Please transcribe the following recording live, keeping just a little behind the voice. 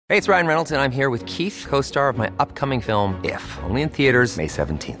Hey, it's Ryan Reynolds, and I'm here with Keith, co-star of my upcoming film, If, only in theaters May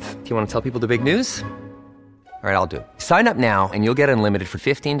 17th. Do you want to tell people the big news? All right, I'll do it. Sign up now and you'll get unlimited for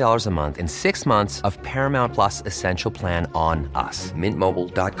 $15 a month and 6 months of Paramount Plus Essential Plan on us.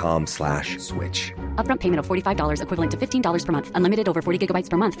 MintMobile.com/switch. Upfront payment of $45 equivalent to $15 per month. Unlimited over 40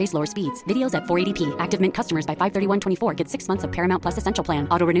 gigabytes per month. Face lower speeds. Videos at 480p. Active Mint customers by 531.24 get 6 months of Paramount Plus Essential Plan.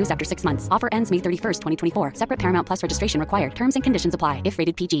 Auto renews after 6 months. Offer ends May 31st, 2024. Separate Paramount Plus registration required. Terms and conditions apply if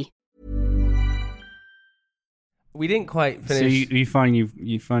rated PG. We didn't quite finish. So you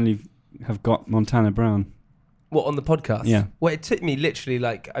finally have got Montana Brown. What, on the podcast? Yeah. Well, it took me literally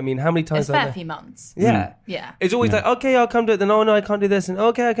how many times? It's a fair few months. Yeah. Yeah. It's always like, okay, I'll come do it. Then, oh no, I can't do this. And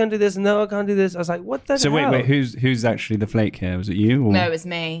okay, I can do this. And no, I can't do this. I was like, what the hell? So wait, who's actually the flake here? Was it you? Or? No, it was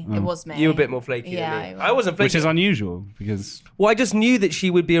me. It was me. You were a bit more flaky Yeah, than me. I wasn't flaky. Which is unusual because... Well, I just knew that she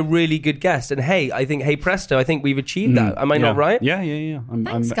would be a really good guest. And hey presto, I think we've achieved that. Am I not right? Yeah.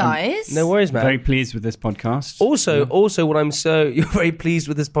 Thanks, guys. No worries, man. Very pleased with this podcast. Also, what you're very pleased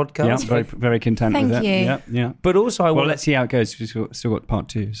with this podcast. Yeah, very, very content with it. Thank you. Yeah. But also, let's see how it goes. We've still got part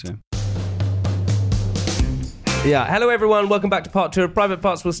 2, so... Yeah, hello everyone. Welcome back to part 2 of Private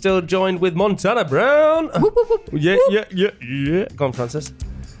Parts. We're still joined with Montana Brown. Whoop, whoop, whoop. Yeah. Go on, Francis.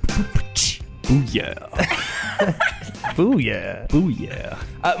 Booyah.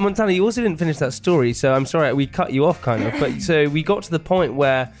 Booyah. Montana, you also didn't finish that story, so I'm sorry we cut you off kind of. But so we got to the point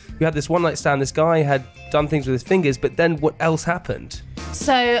where you had this one night stand. This guy had done things with his fingers, but then what else happened?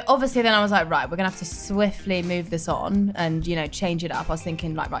 So obviously then I was like, right, we're going to have to swiftly move this on and, change it up. I was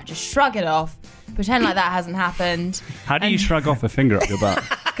thinking like, right, just shrug it off. Pretend like that hasn't happened. How do you shrug off a finger up your butt?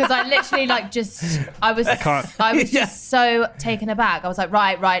 Because I literally I was just so taken aback. I was like,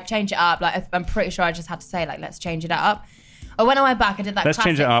 right, change it up. Like, I'm pretty sure I just had to say like, let's change it up. Or when I went back, I did that. Let's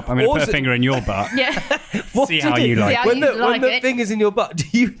change it up. I'm going to put a finger in your butt. Yeah. See how you like it. When the finger's in your butt, do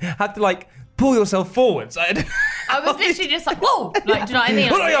you have to like pull yourself forwards? I was literally just like, whoa! Like, do you know what I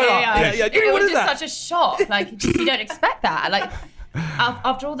mean? Yeah. It was just such a shock. Like, you don't expect that. Like,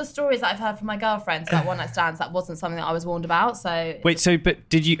 after all the stories that I've heard from my girlfriends about one night stands, that wasn't something that I was warned about. So wait, but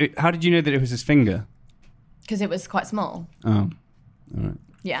how did you know that it was his finger? Because it was quite small. Oh, all right.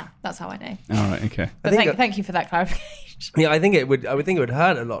 Yeah, that's how I know. All right, okay. But thank you for that clarification. Yeah, I would think it would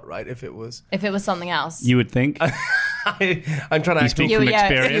hurt a lot, right? If it was something else. You would think. I'm trying to speak from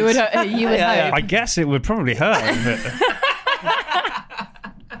experience. You would hope. I guess it would probably hurt.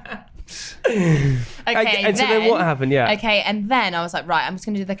 Okay, and so then what happened? Yeah. Okay, and then I was like, right, I'm just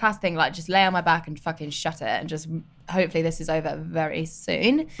going to do the class thing, like just lay on my back and fucking shut it, and just hopefully this is over very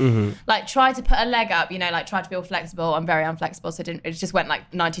soon. Mm-hmm. Like try to put a leg up, like try to be all flexible. I'm very unflexible, so it just went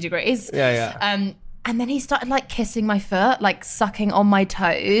like 90 degrees. Yeah. And then he started like kissing my foot, like sucking on my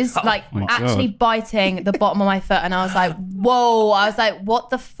toes, actually biting the bottom of my foot. And I was like, whoa. I was like, what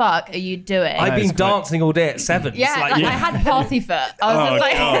the fuck are you doing? I've been dancing all day at 7. Yeah, I had party foot. I was just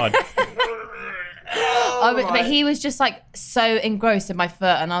like, God. But he was just like so engrossed in my foot.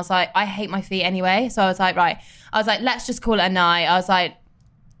 And I was like, I hate my feet anyway. So I was like, right. I was like, let's just call it a night. I was like,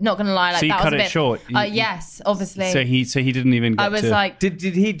 not gonna lie, like so you that cut was a bit. It short. Yes, obviously. So he didn't even. Get I was like, did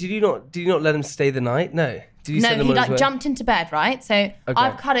you not let him stay the night? No. Did you? No, he like jumped into bed, right? So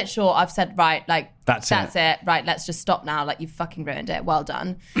I've cut it short. I've said, right, like that's it. Right, let's just stop now. Like you fucking ruined it. Well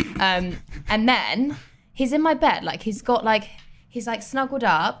done. And then he's in my bed, like he's like snuggled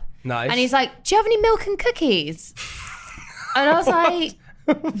up. Nice. And he's like, do you have any milk and cookies? And I was like,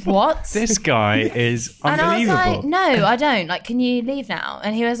 what? This guy is unbelievable. And I was like, no, I don't. Like, can you leave now?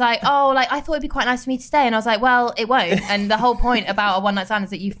 And he was like, oh, like, I thought it'd be quite nice for me to stay. And I was like, well, it won't. And the whole point about a one night stand is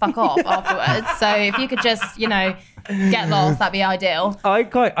that you fuck off afterwards. So if you could just, get lost, that'd be ideal.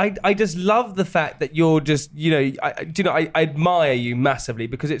 I just love the fact that you're just, I admire you massively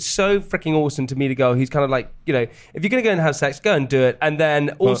because it's so freaking awesome to meet a girl who's kind of like, if you're going to go and have sex, go and do it. And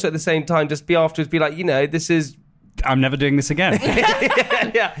then also at the same time, just be afterwards, be like, this is... I'm never doing this again.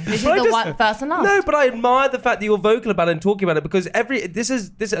 yeah. This is the first and last. No, but I admire the fact that you're vocal about it and talking about it because this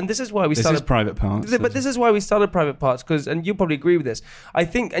is why we started. This is Private Parts. But this is why we started Private Parts and you probably agree with this. I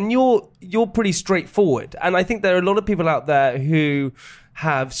think, and you're pretty straightforward, and I think there are a lot of people out there who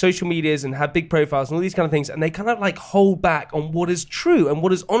have social medias and have big profiles and all these kind of things, and they kind of like hold back on what is true and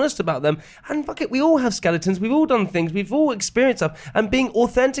what is honest about them. And fuck it, we all have skeletons, we've all done things, we've all experienced stuff, and being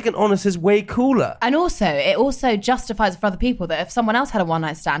authentic and honest is way cooler. And also, it also justifies for other people that if someone else had a one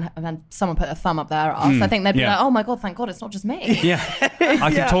night stand and then someone put a thumb up their ass, I think they'd be like, oh my God, thank God, it's not just me. Yeah, I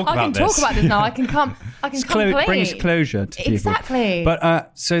can talk about this. I can talk about this now. I can come. I can complete. Brings closure to people. Exactly.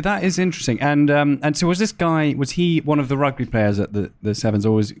 But so that is interesting. And so was he one of the rugby players at the Sevens,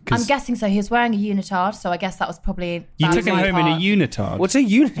 or was? I'm guessing so. He was wearing a unitard, so I guess that was probably. You took him home in a unitard. What's a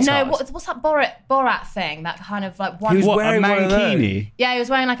unitard? No, what's that Borat thing? That kind of like one. He was wearing a mankini. Yeah, he was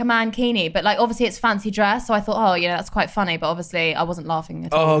wearing like a mankini, but like obviously it's fancy dress, so I thought, that's quite funny. But obviously I wasn't laughing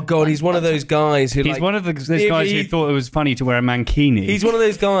at all. Oh god, he's one of those guys who. He's one of those guys who thought it was funny to wear a mankini. He's one of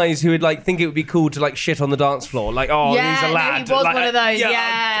those guys who would like think it would be cool to like shit on the dance floor. Like, he's a lad. He was like, one of those.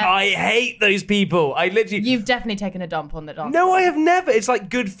 Yeah, I hate those people. I literally. You've definitely taken a dump on the dance. No, I have never. It's like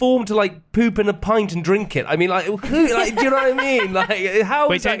good form to like poop in a pint and drink it. I mean, like, who? Like, do you know what I mean? Like, how?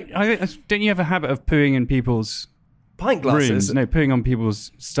 Wait, don't you have a habit of pooing in people's pint glasses? Rooms? No, pooing on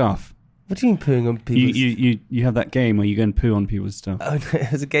people's stuff. What do you mean pooing on people's? You have that game where you go and poo on people's stuff. Oh, no,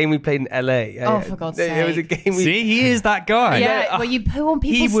 it was a game we played in LA. For God's sake! It was a game. See, he is that guy. Yeah, where you poo on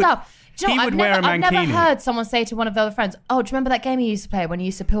people's stuff. Do you know, would wear a mankini. I've never heard someone say to one of their other friends, "Oh, do you remember that game you used to play when you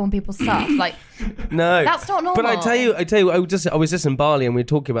used to poo on people's stuff?" Like, no, that's not normal. But I tell you, I was just in Bali and we were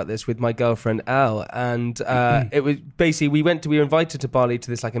talking about this with my girlfriend Al, and it was basically we were invited to Bali to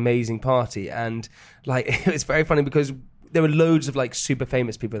this like amazing party, and like it was very funny because there were loads of like super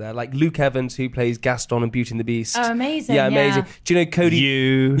famous people there, like Luke Evans, who plays Gaston in Beauty and the Beast. Oh, amazing! Yeah, amazing. Yeah. Do you know Cody?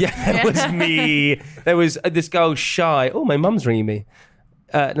 Yeah, it was me. There was this girl Shy. Oh, my mum's ringing me.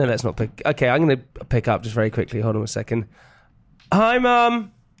 No, let's not pick. Okay, I'm going to pick up just very quickly. Hold on a second. Hi,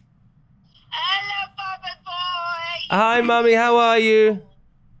 Mum. Hello, Bubba boy. Hi, Mummy. How are you?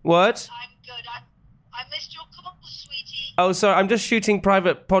 What? I'm good. I missed your call, sweetie. Oh, sorry. I'm just shooting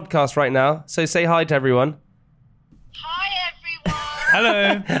private podcast right now. So say hi to everyone. Hi, everyone.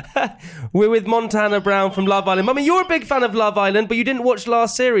 Hello. We're with Montana Brown from Love Island. Mummy, you're a big fan of Love Island, but you didn't watch the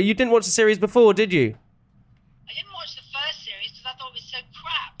last series. You didn't watch the series before, did you? I didn't watch the first series because I thought it was so crap.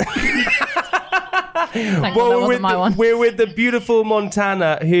 We're with the beautiful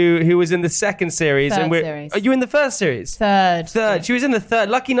Montana who was in the second series. Series. Are you in the first series? Third. She was in the third.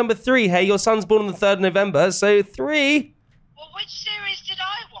 Lucky number 3. Hey, your son's born on the 3rd of November, so 3. Well, which series did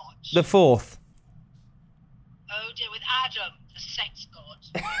I watch? The 4th. Oh dear, with Adam, the sex god.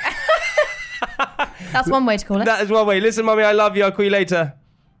 That's one way to call it. That is one way. Listen, Mummy, I love you. I'll call you later.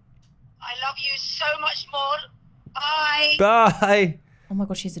 I love you so much more. Bye. Bye. Oh my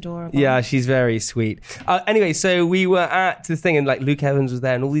God, she's adorable. Yeah, she's very sweet. Anyway, so we were at this thing and like Luke Evans was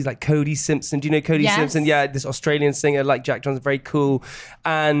there and all these like Cody Simpson. Do you know Cody Simpson? Yeah, this Australian singer like Jack Johnson, very cool.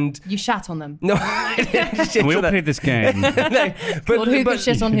 And you shat on them. No, I didn't shit we all on played this game. No, but who could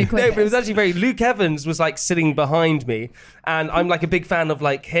shit on who quickest? No, but it was actually very. Luke Evans was like sitting behind me, and I'm like a big fan of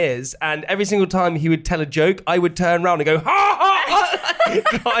like his. And every single time he would tell a joke, I would turn around and go ha ha ha,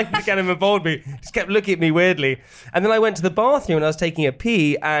 trying to get him involved. Me just kept looking at me weirdly. And then I went to the bathroom and I was taking a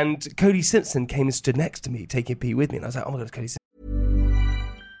pee, and Cody Simpson came and stood next to me, taking a pee with me, and I was like, oh my God, it's Cody Simpson.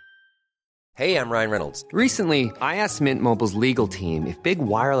 Hey, I'm Ryan Reynolds. Recently, I asked Mint Mobile's legal team if big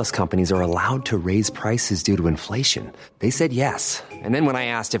wireless companies are allowed to raise prices due to inflation. They said yes. And then when I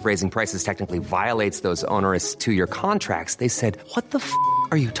asked if raising prices technically violates those onerous 2-year contracts, they said, what the f***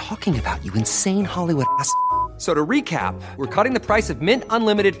 are you talking about, you insane Hollywood ass f- So to recap, we're cutting the price of Mint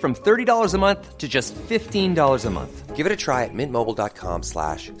Unlimited from $30 a month to just $15 a month. Give it a try at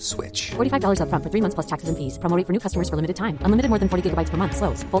mintmobile.com/switch. $45 up front for 3 months plus taxes and fees. Promo rate for new customers for limited time. Unlimited more than 40 gigabytes per month.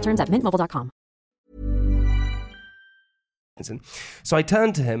 Slows full terms at mintmobile.com. So I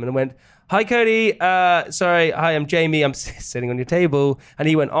turned to him and I went, hi, Cody. Sorry. Hi, I'm Jamie. I'm sitting on your table. And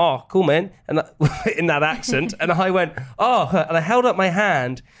he went, oh, cool, man. And in that accent. And I went, oh, and I held up my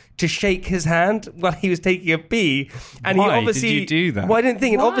hand to shake his hand while he was taking a pee. And Why he obviously did you do that? Well, I didn't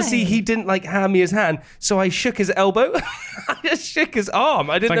think. And Why? obviously he didn't like hand me his hand. So I shook his elbow. I just shook his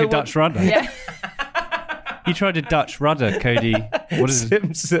arm. I didn't it's like know a Dutch rudder. Yeah. You tried a Dutch rudder, Cody. What is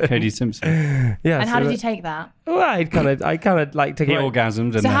Simpson. it? Cody Simpson. Yeah. And how did you take that? Well, I kind of like took He it.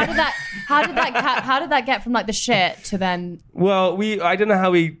 orgasmed. So how did that get from like the shit to then? Well, I don't know how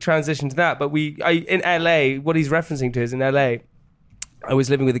we transitioned to that, but in LA, what he's referencing to is in LA, I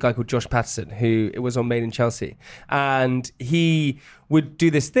was living with a guy called Josh Patterson, who was on Made in Chelsea, and he would do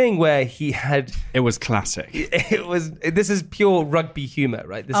this thing where he had. It was classic. This is pure rugby humor,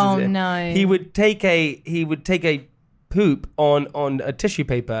 right? This Oh, is it. no. He would take a poop on a tissue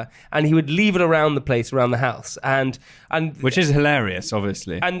paper and he would leave it around the place, around the house, and Which is hilarious,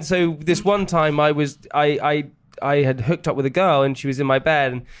 obviously. and so this one time I had hooked up with a girl and she was in my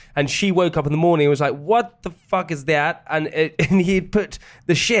bed and she woke up in the morning and was like, what the fuck is that? And he had put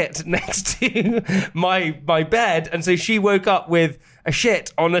the shit next to my bed. And so she woke up with a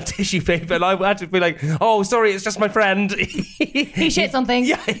shit on a tissue paper, and I had to be like, oh, sorry, it's just my friend. He shits on things.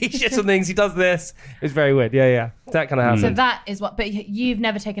 Yeah, he shits on things. He does this. It's very weird. Yeah. That kind of happens. So that is what. But you've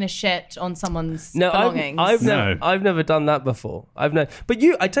never taken a shit on someone's belongings. I've never done that before. But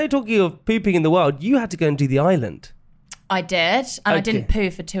I tell you, talking of pooping in the wild, you had to go and do the island. I did, and I didn't poo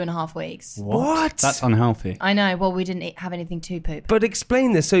for 2.5 weeks. What? That's unhealthy. I know. Well, we didn't have anything to poop. But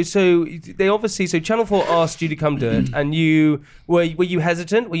explain this. So they obviously. So Channel 4 asked you to come do it, and you were you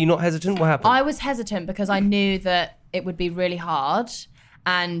hesitant? Were you not hesitant? What happened? I was hesitant because I knew that it would be really hard,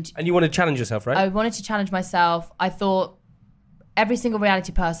 and you want to challenge yourself, right? I wanted to challenge myself. I thought every single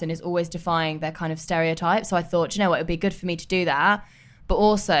reality person is always defying their kind of stereotype. So I thought, you know what, it would be good for me to do that. But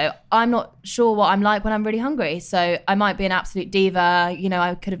also, I'm not sure what I'm like when I'm really hungry. So I might be an absolute diva.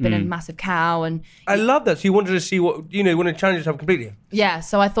 I could have been a massive cow. And I love that. So you wanted to see what, you want to challenge yourself completely. Yeah.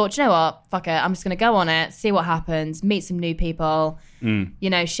 So I thought, you know what? Fuck it. I'm just going to go on it, see what happens, meet some new people,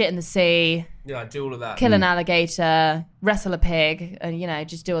 shit in the sea. Yeah, do all of that. Kill an alligator, wrestle a pig, and,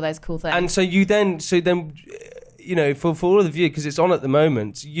 just do all those cool things. And so then, for all of the viewers, because it's on at the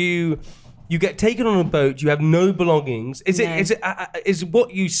moment, you get taken on a boat. You have no belongings. Is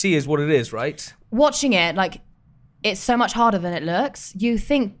what you see is what it is, right? Watching it, it's so much harder than it looks. You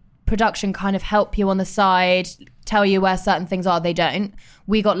think production kind of help you on the side, tell you where certain things are. They don't.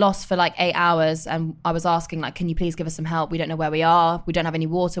 We got lost for 8 hours, and I was asking, can you please give us some help? We don't know where we are. We don't have any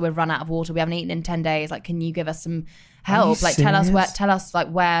water. We've run out of water. We haven't eaten in 10 days. Can you give us some help? Tell us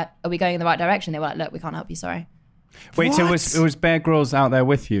where are we going in the right direction? They were like, look, we can't help you. Sorry. Wait, what? so was Bear Grylls out there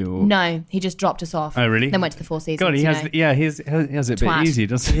with you? Or? No, he just dropped us off. Oh, really? Then went to the Four Seasons. God, he has it a bit easy,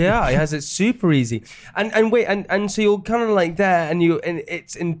 doesn't he? Yeah, he has it super easy. And so you're kind of there, and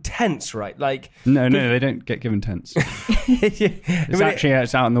it's intense, right? No, they don't get given tents.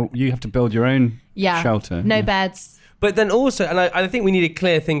 It's out you have to build your own shelter. No beds. But then also, and I think we need to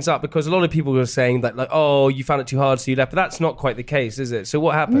clear things up, because a lot of people were saying that, oh, you found it too hard, so you left. But that's not quite the case, is it? So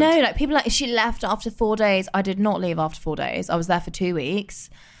what happened? No, people she left after 4 days. I did not leave after 4 days. I was there for 2 weeks.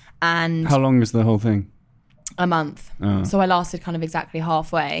 And how long was the whole thing? A month. Oh. So I lasted kind of exactly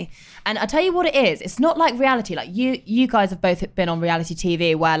halfway. And I tell you what it is. It's not like reality. You guys have both been on reality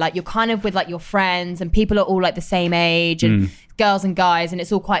TV where you're kind of with your friends, and people are all the same age, and girls and guys, and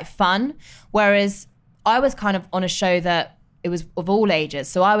it's all quite fun. Whereas I was kind of on a show that it was of all ages.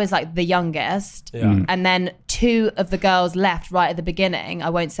 So I was the youngest. Yeah. And then 2 of the girls left right at the beginning.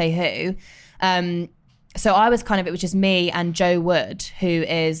 I won't say who. So I was it was just me and Jo Wood, who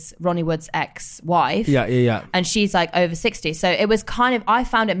is Ronnie Wood's ex-wife. Yeah. And she's over 60. So it was I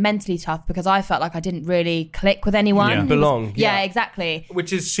found it mentally tough because I felt like I didn't really click with anyone. Yeah. Belong. Yeah, exactly.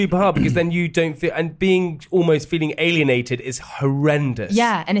 Which is super hard, because then you don't feel, and almost feeling alienated is horrendous.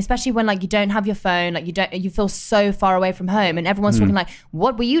 Yeah, and especially when you don't have your phone, you feel so far away from home, and everyone's talking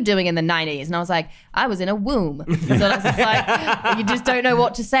what were you doing in the 90s? And I was like, I was in a womb. So that's just you just don't know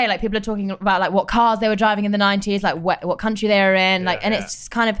what to say. People are talking about what cars they were driving in the 90s, what country they were in, and it's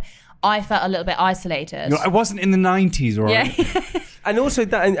just I felt a little bit isolated. I wasn't in the 90s, right? Yeah. And also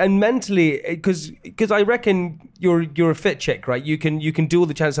that, and mentally, because I reckon you're a fit chick, right? You can do all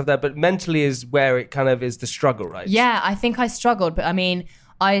the challenge stuff there, but mentally is where it kind of is the struggle, right? Yeah, I think I struggled, but I mean,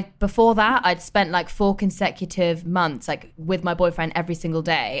 before that, I'd spent 4 consecutive months with my boyfriend every single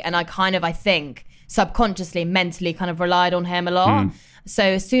day, and I think subconsciously, mentally kind of relied on him a lot. So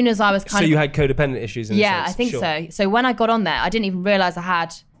as soon as I was so you had codependent issues in a sense. I think so. So when I got on there, I didn't even realize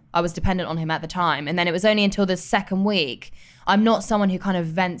I was dependent on him at the time. And then it was only until the second week. I'm not someone who kind of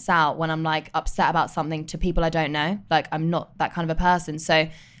vents out when I'm upset about something to people I don't know. I'm not that kind of a person. So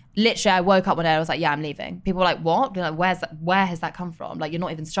literally, I woke up one day, I was like, yeah, I'm leaving. People were like, what? Where has that come from? You're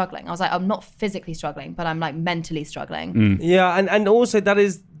not even struggling. I was like, I'm not physically struggling, but I'm mentally struggling. Yeah, and also that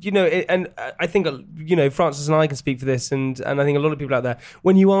is, and I think, Francis and I can speak for this, and I think a lot of people out there,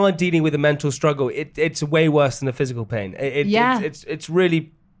 when you are dealing with a mental struggle, it's way worse than a physical pain. It's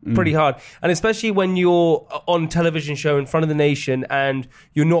really pretty hard, and especially when you're on television show in front of the nation and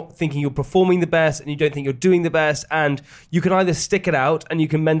you're not thinking you're performing the best and you don't think you're doing the best, and you can either stick it out and you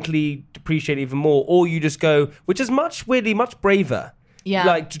can mentally depreciate even more, or you just go, which is much braver.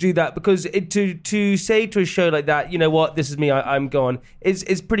 Yeah, to do that, because to say to a show like that, you know what, this is me, I'm gone,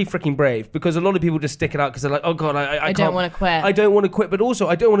 is pretty freaking brave, because a lot of people just stick it out because they're like, oh god, I don't want to quit. I don't want to quit, but also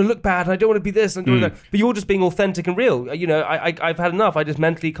I don't want to look bad, I don't want to be this and doing that. But you're just being authentic and real. I've had enough. I just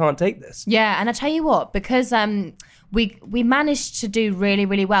mentally can't take this. Yeah, and I tell you what, because we managed to do really,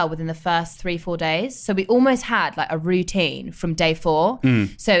 really well within the first 3-4 days. So we almost had a routine from day 4.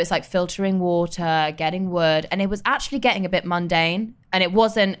 So it's filtering water, getting wood, and it was actually getting a bit mundane. And it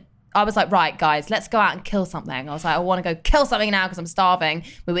wasn't I was like, right, guys, let's go out and kill something. I was like, I want to go kill something now because I'm starving.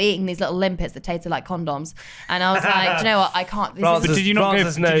 We were eating these little limpets that tasted like condoms. And I was like, do you know what? I can't. But did you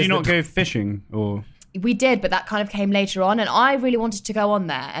not go fishing? Or we did, but that kind of came later on. And I really wanted to go on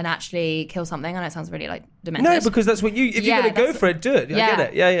there and actually kill something. I know it sounds really like demented. No, because that's what if you're going to go for it, do it. I get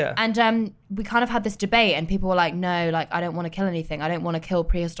it. Yeah. And we kind of had this debate and people were like, no, like, I don't want to kill anything. I don't want to kill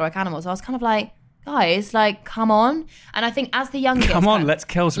prehistoric animals. So I was kind of like, guys, like, come on. And I think as the youngest... Come on, let's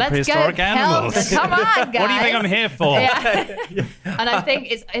kill some prehistoric animals. Come on, guys. What do you think I'm here for? Yeah. And I think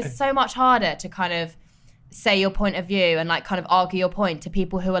it's so much harder to kind of say your point of view and like kind of argue your point to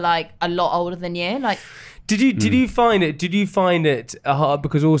people who are like a lot older than you. Like, Did you find it hard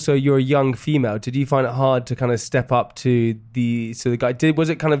because also you're a young female? Did you find it hard to kind of step up to the guy? Was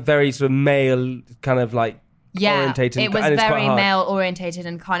it kind of very sort of male kind of like orientated? It was very male orientated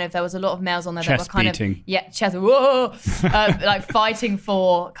and kind of there was a lot of males on there that were kind beating. of chest whoa like fighting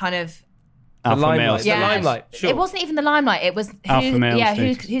for kind of alpha male. Yeah, the limelight. Sure. It wasn't even the limelight. It was who's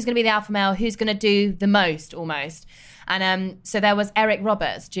going to be the alpha male, who's going to do the most almost. And so there was Eric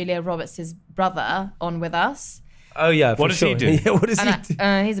Roberts, Julia Roberts' brother, on with us. Oh yeah, what does he do? Yeah, what does he do?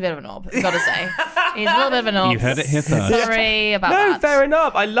 He's a bit of a knob, I've got to say. He's a little bit of a knob. You heard it here first. Sorry about that. No, fair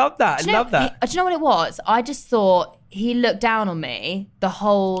enough. I love that. I love that. Do you know what it was? I just thought he looked down on me the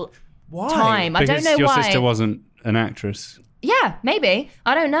whole time. Because I don't know your why. Your sister wasn't an actress. Yeah, maybe.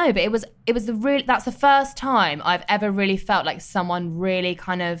 I don't know, but that's the first time I've ever really felt like someone really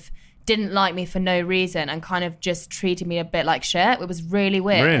kind of didn't like me for no reason and kind of just treated me a bit like shit. It was really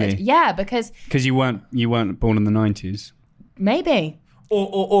weird. Really? Yeah, because you weren't born in the 90s. Maybe.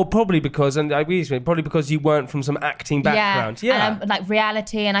 Or probably because, and I agree with you, probably because you weren't from some acting background. Yeah. And like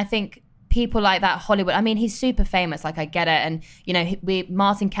reality, and I think people like that, Hollywood, I mean, he's super famous, like I get it. And, you know,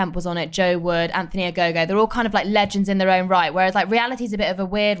 Martin Kemp was on it, Joe Wood, Anthony Ogogo, they're all kind of like legends in their own right. Whereas like reality's a bit of a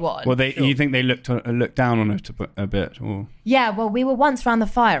weird one. Well, you think they looked down on it a bit? Or? Yeah, well, we were once around the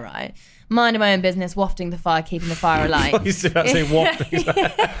fire, right? Minding my own business, wafting the fire, keeping the fire alight. I used to say wafting.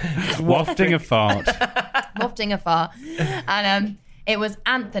 Wafting a fart. Wafting a fart. And it was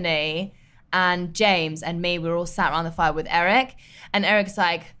Anthony and James and me. We were all sat around the fire with Eric. And Eric's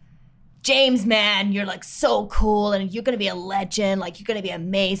like, James, man, you're like so cool and you're going to be a legend. Like, you're going to be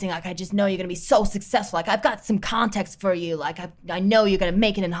amazing. Like, I just know you're going to be so successful. Like, I've got some context for you. Like, I know you're going to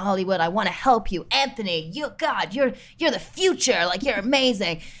make it in Hollywood. I want to help you. Anthony, you're the future. Like, you're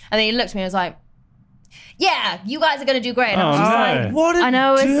amazing. And then he looked at me and was like, yeah, you guys are going to do great. And I was just like, what a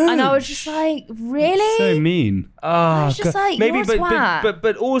dude. And I was just like, really? So mean. I was just like, maybe, you're a twat.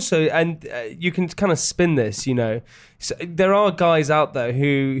 but also, and you can kind of spin this, you know. So there are guys out there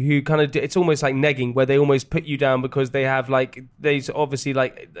who kind of it's almost like negging, where they almost put you down because they have like they obviously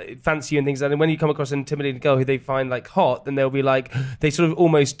like fancy you and things like that. And when you come across an intimidating girl who they find like hot, then they'll be like they sort of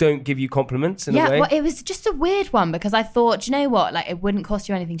almost don't give you compliments in a way. Yeah, well, it was just a weird one because I thought, do you know what? Like, it wouldn't cost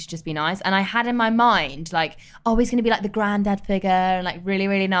you anything to just be nice. And I had in my mind like, oh, he's going to be like the granddad figure and like really,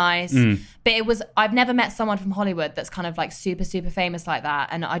 really nice. But I've never met someone from Hollywood that's kind of like super, super famous like that.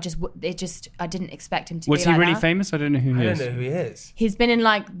 And I didn't expect him to be like that. Was he really famous? I don't know who he is. I don't know who he is. He's been in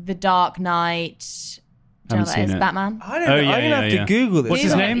like The Dark Knight. Do you know what that is? Batman? I don't know. I'm going to have to Google this. What's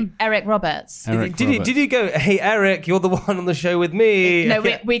his name? Eric Roberts. Did you go, hey, Eric, you're the one on the show with me? No,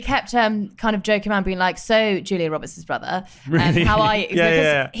 we kept kind of joking around being like, so Julia Roberts' brother, really? How are you?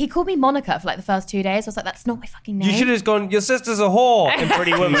 Yeah. He called me Monica for like the first 2 days. I was like, that's not my fucking name. You should have just gone, your sister's a whore in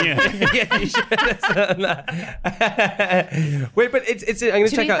Pretty Woman. Yeah, you should have done that. Wait, but it's I'm going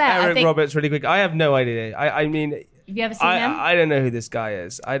to check out Eric Roberts really quick. I have no idea. I mean... Have you ever seen him? I don't know who this guy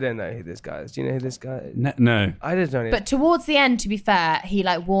is. Do you know who this guy is? No. I don't know. But towards the end, to be fair, he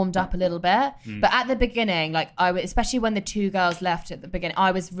like warmed up a little bit. But at the beginning, like especially when the two girls left at the beginning,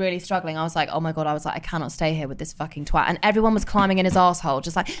 I was really struggling. I was like, oh my God, I cannot stay here with this fucking twat. And everyone was climbing in his asshole,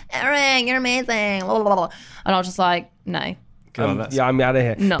 just like, Eric, you're amazing. Blah, blah, blah. And I was just like, no. I'm out of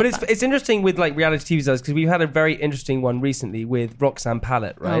here. But it's interesting with like reality TV stars because we've had a very interesting one recently with Roxanne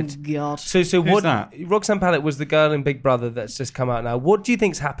Pallett, right? Oh God. So who's what? That? Roxanne Pallett was the girl in Big Brother that's just come out now. What do you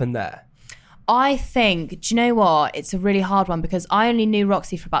think's happened there? I think, do you know what? It's a really hard one because I only knew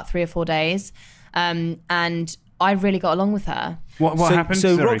Roxy for about 3 or 4 days, and I really got along with her. What happened?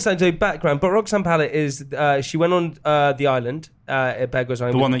 So Roxanne, background, but Roxanne Pallett is she went on The Island, Bear Goes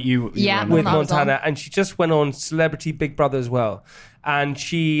Island, the one that you with Montana, and she just went on Celebrity Big Brother as well. And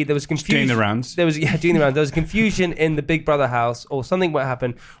there was confusion. Doing the rounds. Doing the rounds. There was confusion in the Big Brother house, or something what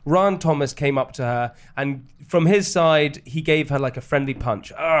happened. Ron Thomas came up to her, and from his side, he gave her like a friendly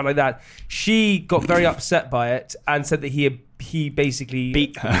punch, like that. She got very upset by it and said that he he basically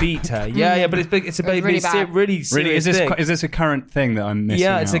beat her. Yeah, but it's a really bad. really serious thing. Is this a current thing that I'm missing?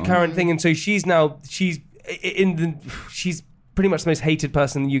 Yeah, it's a current thing, and so she's pretty much the most hated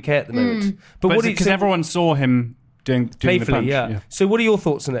person in the UK at the moment. But because everyone saw him doing the punch. Yeah. So what are your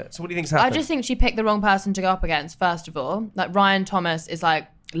thoughts on it? So what do you think's happened? I just think she picked the wrong person to go up against. First of all, like Ryan Thomas is like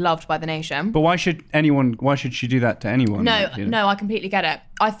loved by the nation. But why should she do that to anyone? No, I completely get it.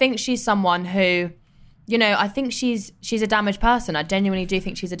 I think she's someone who, I think she's a damaged person. I genuinely do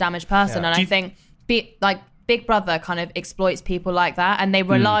think she's a damaged person. And I think Big Brother kind of exploits people like that, and they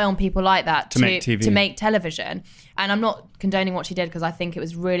rely on people like that to make television. And I'm not condoning what she did, because I think it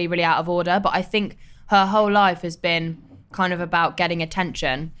was really, really out of order. But I think her whole life has been kind of about getting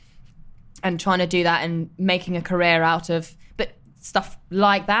attention and trying to do that and making a career out of stuff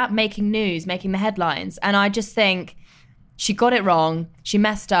like that, making news, making the headlines. And I just think she got it wrong. She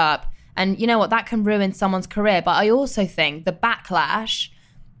messed up. And you know what? That can ruin someone's career. But I also think the backlash,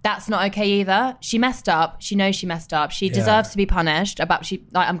 that's not okay either. She messed up. She knows she messed up. She deserves to be punished.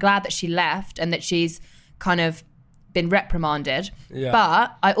 I'm glad that she left and that she's kind of been reprimanded. Yeah.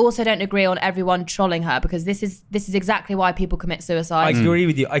 But I also don't agree on everyone trolling her, because this is exactly why people commit suicide. I agree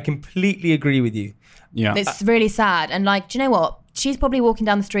with you. I completely agree with you. Yeah. It's really sad. And do you know what? She's probably walking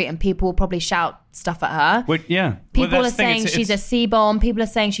down the street and people will probably shout stuff at her. People are saying she's a C-bomb. People are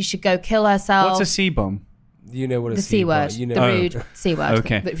saying she should go kill herself. What's a C-bomb? You know what a the C word, the rude C word.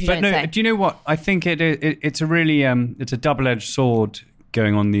 Okay, do you know what? I think it's a really it's a double-edged sword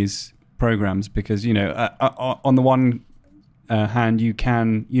going on these programs, because on the one hand you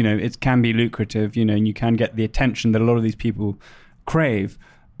can it can be lucrative, and you can get the attention that a lot of these people crave,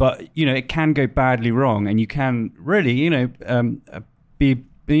 but it can go badly wrong, and you can really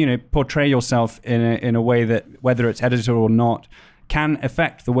portray yourself in a way that, whether it's edited or not, can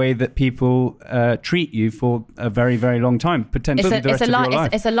affect the way that people treat you for a very, very long time, potentially the rest of your life.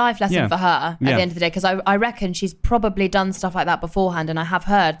 It's a life lesson for her at the end of the day, because I reckon she's probably done stuff like that beforehand, and I have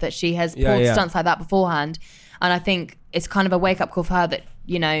heard that she has pulled stunts like that beforehand, and I think it's kind of a wake-up call for her that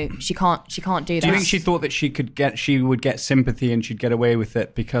she can't do that. Do you think she thought that she would get sympathy and she'd get away with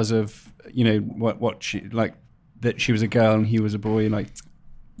it because of what she like, that she was a girl and he was a boy, like?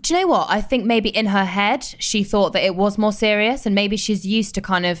 Do you know what? I think maybe in her head, she thought that it was more serious, and maybe she's used to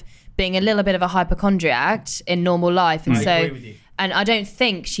kind of being a little bit of a hypochondriac in normal life. And I agree with you. And I don't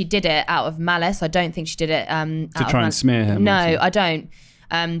think she did it out of malice. I don't think she did it to try and smear him. No, I don't.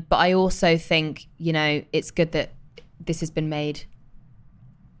 But I also think, it's good that this has been made.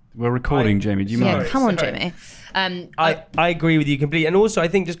 We're recording, Jamie. Do you mind? Yeah, come on, Jamie. I agree with you completely. And also, I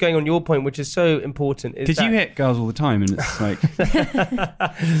think, just going on your point, which is so important, is because you hit girls all the time, and it's like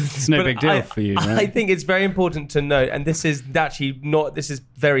it's no big deal for you, right? I think it's very important to note, and this is actually not, this is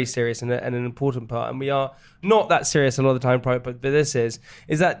very serious and an important part, and we are not that serious a lot of the time, but this is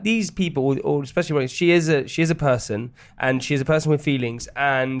that these people, or especially when she is a person, and she is a person with feelings,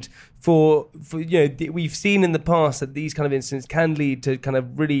 and for we've seen in the past that these kind of incidents can lead to kind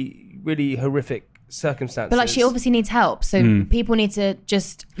of really, really horrific circumstances. But she obviously needs help, so people need to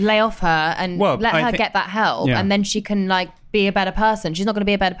just lay off her and let her get that help, and then she can be a better person. She's not going to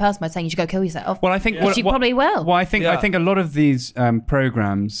be a better person by saying you should go kill yourself. Well, I think she probably will. Well, I think a lot of these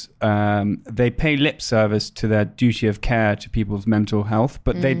programs they pay lip service to their duty of care to people's mental health,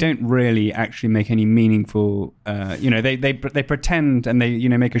 but they don't really actually make any meaningful. They pretend and they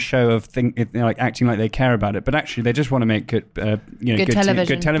make a show of acting like they care about it, but actually they just want to make good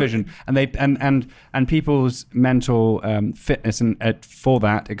television, and people's mental fitness and for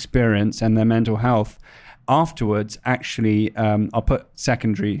that experience and their mental health afterwards actually are put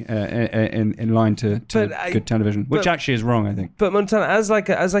secondary in line to good television, which actually is wrong, I think. But Montana, as like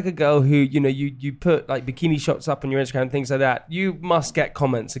a girl who you put bikini shots up on your Instagram and things like that, you must get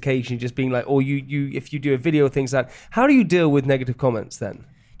comments occasionally just being like, or you if you do a video of things like that. How do you deal with negative comments then?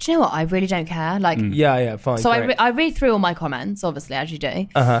 Do you know what? I really don't care. Yeah, fine. So I read through all my comments, obviously, as you do.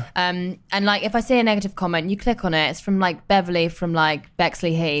 And if I see a negative comment, you click on it. It's from Beverly from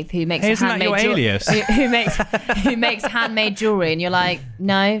Bexley Heath, who makes handmade jewelry. Who makes handmade jewelry, and you're like,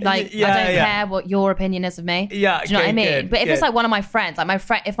 no, I don't care what your opinion is of me. Yeah, do you know what I mean? Good, but if it's one of my friends,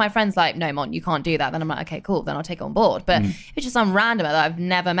 if my friend's like, no, Mon, you can't do that, then I'm like, okay, cool, then I'll take it on board. But if it's just some randomer that I've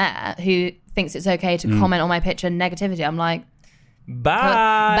never met who thinks it's okay to comment on my picture negativity, I'm like,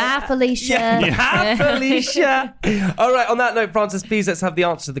 Bye, Felicia. Bye, Felicia. All right, on that note, Francis, please let's have the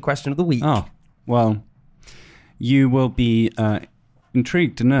answer to the question of the week. Oh, well, you will be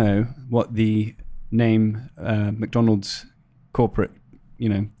intrigued to know what the name McDonald's corporate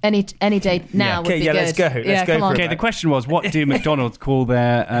Any day now would be good. Let's go. Let's go for it. Okay, the question was, what do McDonald's call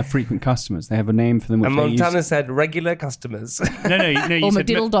their frequent customers? They have a name for them. And Montana said regular customers. No, you or said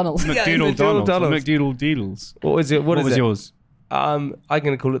McDonald's. McDonald's. What was it? What was yours? I'm going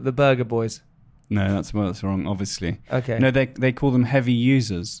to call it the Burger Boys. No, that's wrong, obviously. Okay. No, they call them heavy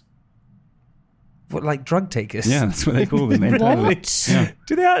users. What, like drug takers? Yeah, that's what they call them. What? Yeah.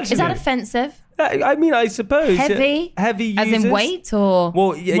 Do they actually? Is that offensive? I mean, I suppose. Heavy? Heavy users? As in weight or?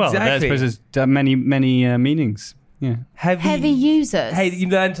 Well, yeah, Well, I exactly. suppose there's many meanings. Yeah. Heavy users. Hey, you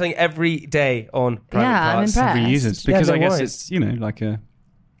learn something every day on Private I'm Parts. impressed. Heavy users. Because no I guess worries. it's, like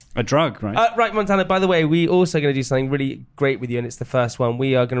a drug, right? Right, Montana, by the way, we also going to do something really great with you, and it's the first one.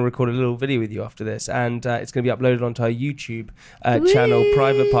 We are going to record a little video with you after this, and it's going to be uploaded onto our YouTube channel,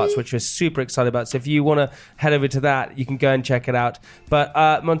 Private Parts, which we're super excited about. So if you want to head over to that, you can go and check it out. But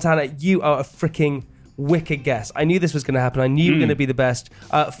Montana, you are a freaking wicked guest. I knew this was going to happen. I knew you were going to be the best.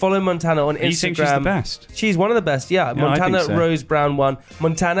 Follow Montana on Instagram. You think she's the best? She's one of the best, yeah. No, Montana I think so. Rose Brown 1.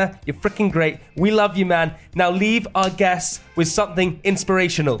 Montana, you're freaking great. We love you, man. Now leave our guests with something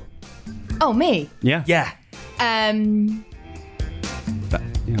inspirational. Oh, me? Yeah. Yeah.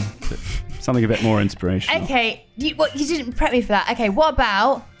 Something a bit more inspirational. Okay. You didn't prep me for that. Okay, what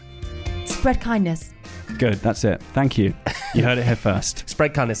about spread kindness? Good, that's it. Thank you. You heard it here first.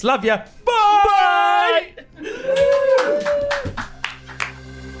 Spread kindness. Love ya. Bye.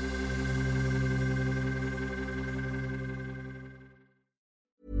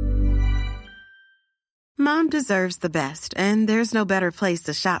 Mom deserves the best, and there's no better place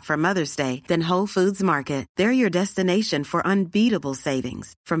to shop for Mother's Day than Whole Foods Market. They're your destination for unbeatable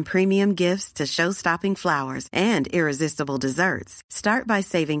savings, from premium gifts to show-stopping flowers and irresistible desserts. Start by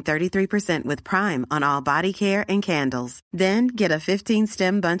saving 33% with Prime on all body care and candles. Then get a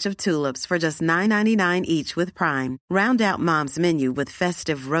 15-stem bunch of tulips for just $9.99 each with Prime. Round out Mom's menu with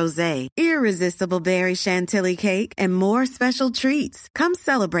festive rosé, irresistible berry chantilly cake, and more special treats. Come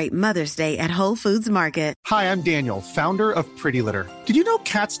celebrate Mother's Day at Whole Foods Market. Hi, I'm Daniel, founder of Pretty Litter. Did you know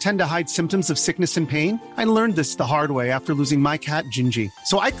cats tend to hide symptoms of sickness and pain? I learned this the hard way after losing my cat, Gingy.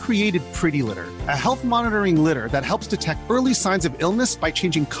 So I created Pretty Litter, a health monitoring litter that helps detect early signs of illness by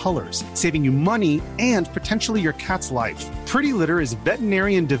changing colors, saving you money and potentially your cat's life. Pretty Litter is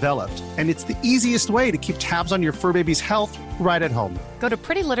veterinarian developed, and it's the easiest way to keep tabs on your fur baby's health right at home. Go to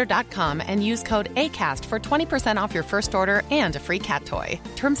prettylitter.com and use code ACAST for 20% off your first order and a free cat toy.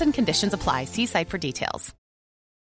 Terms and conditions apply. See site for details.